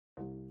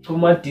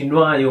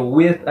Tumatinwayo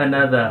with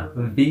another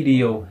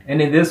video,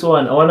 and in this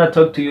one I want to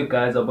talk to you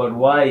guys about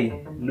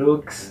why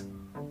looks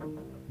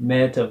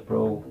matter,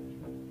 bro.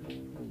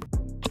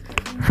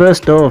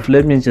 First off,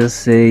 let me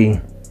just say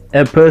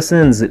a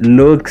person's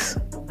looks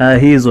are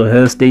his or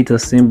her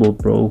status symbol,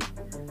 bro.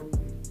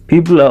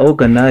 People are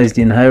organized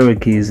in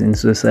hierarchies in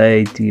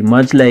society,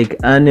 much like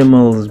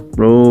animals,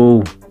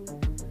 bro.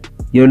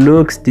 Your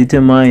looks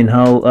determine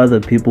how other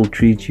people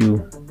treat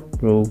you,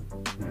 bro.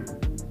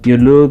 Your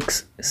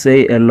looks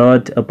say a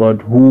lot about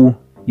who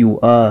you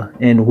are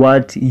and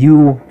what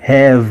you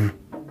have.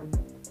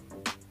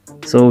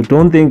 So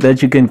don't think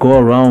that you can go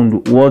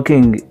around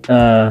walking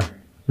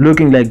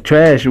looking like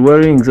trash,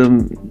 wearing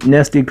some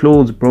nasty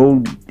clothes, bro.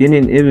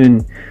 Didn't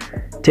even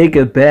take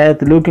a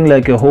bath, looking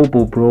like a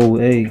hobo, bro.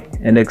 Hey,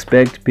 and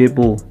expect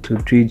people to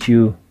treat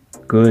you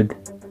good.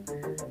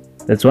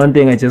 That's one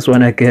thing I just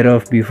want to get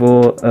off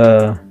before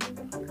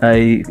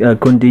I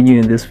continue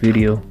in this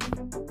video.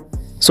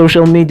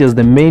 Social media is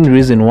the main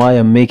reason why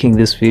I'm making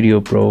this video,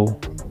 bro.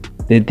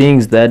 The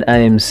things that I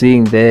am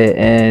seeing there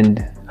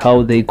and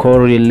how they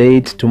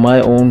correlate to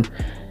my own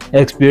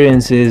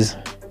experiences.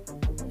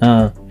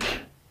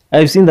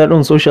 I've seen that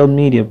on social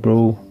media,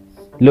 bro.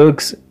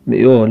 Looks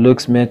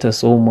matter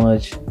so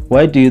much.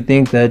 Why do you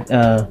think that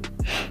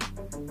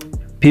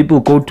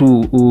people go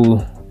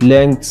to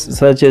lengths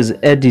such as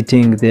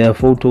editing their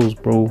photos,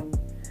 bro,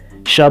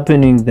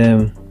 sharpening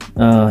them,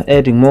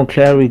 adding more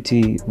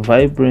clarity,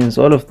 vibrance,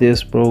 all of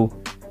this, bro?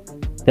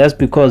 That's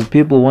because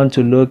people want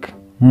to look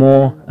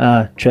more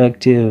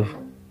attractive,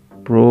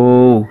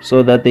 bro,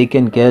 so that they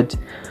can get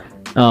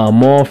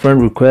more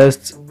friend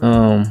requests,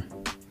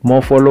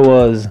 more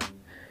followers,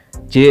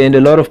 and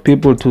a lot of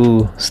people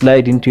to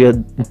slide into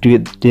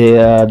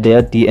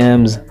their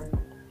DMs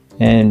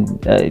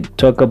and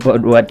talk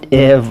about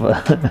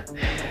whatever.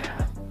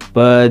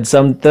 But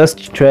some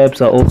thirst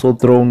traps are also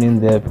thrown in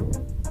there.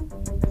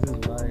 This is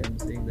why I'm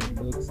saying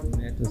that looks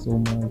matter so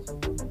much.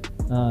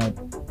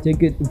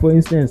 Take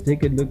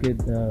a look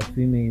at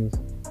females.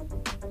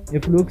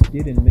 If looks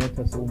didn't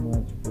matter so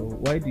much, bro,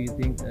 why do you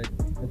think that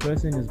a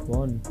person is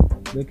born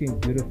looking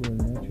beautiful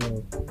and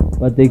natural,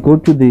 but they go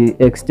to the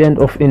extent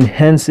of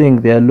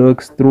enhancing their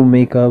looks through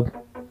makeup?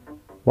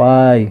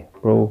 Why,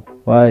 bro?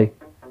 Why?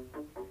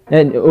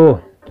 And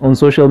on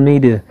social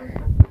media,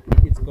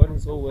 it's gotten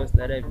so worse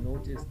that I've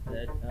noticed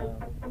that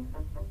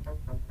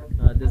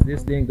there's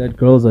this thing that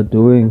girls are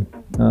doing.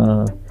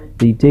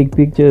 They take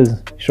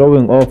pictures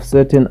showing off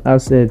certain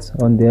assets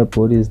on their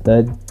bodies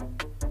that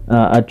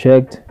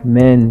attract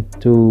men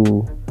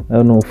to, I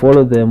don't know,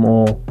 follow them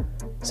or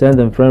send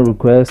them friend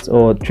requests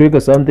or trigger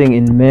something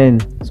in men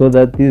so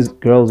that these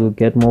girls will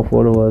get more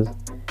followers,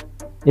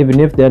 even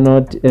if they're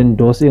not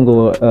endorsing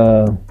or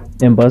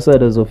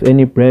ambassadors of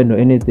any brand or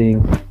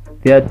anything.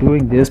 They are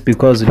doing this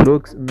because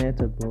looks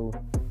matter, bro.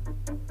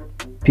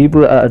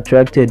 People are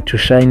attracted to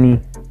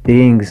shiny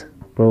things,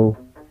 bro.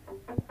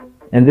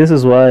 And this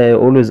is why I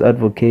always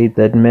advocate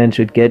that men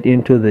should get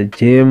into the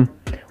gym,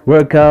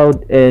 work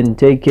out, and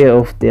take care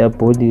of their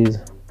bodies,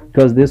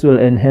 because this will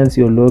enhance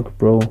your look,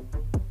 bro.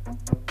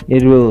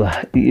 It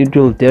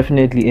will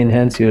definitely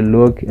enhance your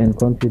look and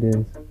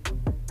confidence.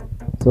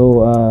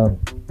 So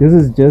this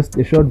is just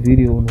a short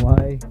video on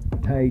why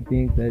I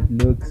think that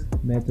looks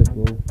matter,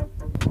 bro.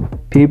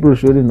 People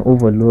shouldn't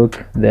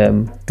overlook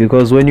them,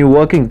 because when you're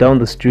walking down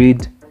the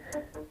street,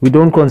 we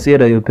don't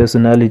consider your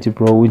personality,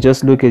 bro. We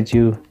just look at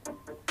you,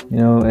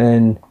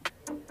 and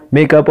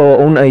make up our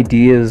own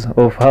ideas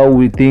of how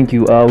we think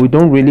you are. We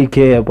don't really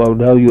care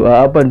about how you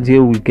are up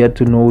until we get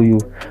to know you.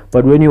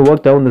 But when you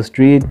walk down the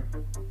street,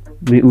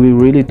 we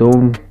really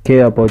don't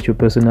care about your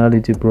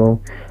personality,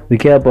 bro. We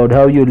care about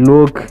how you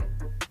look.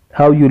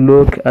 How you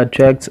look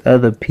attracts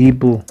other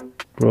people,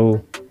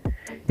 bro.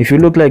 If you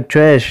look like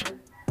trash,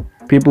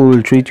 people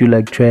will treat you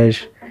like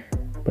trash.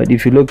 But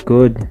if you look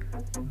good,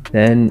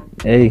 then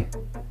hey,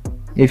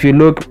 if you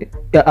look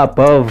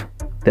above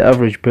the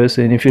average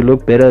person, if you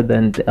look better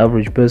than the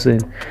average person,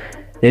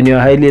 then you're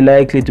highly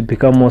likely to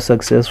become more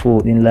successful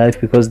in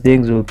life, because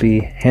things will be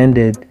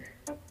handed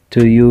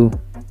to you.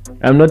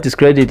 I'm not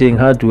discrediting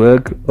hard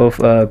work of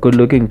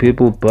good-looking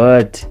people,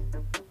 but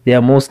they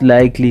are most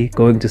likely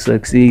going to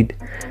succeed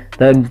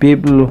than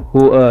people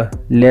who are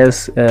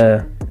less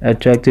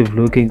attractive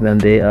looking than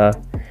they are.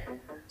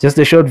 Just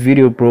a short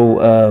video, bro.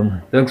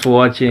 Thanks for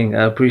watching.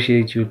 I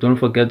appreciate you. Don't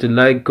forget to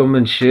like,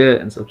 comment, share,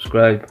 and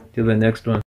subscribe. Till the next one.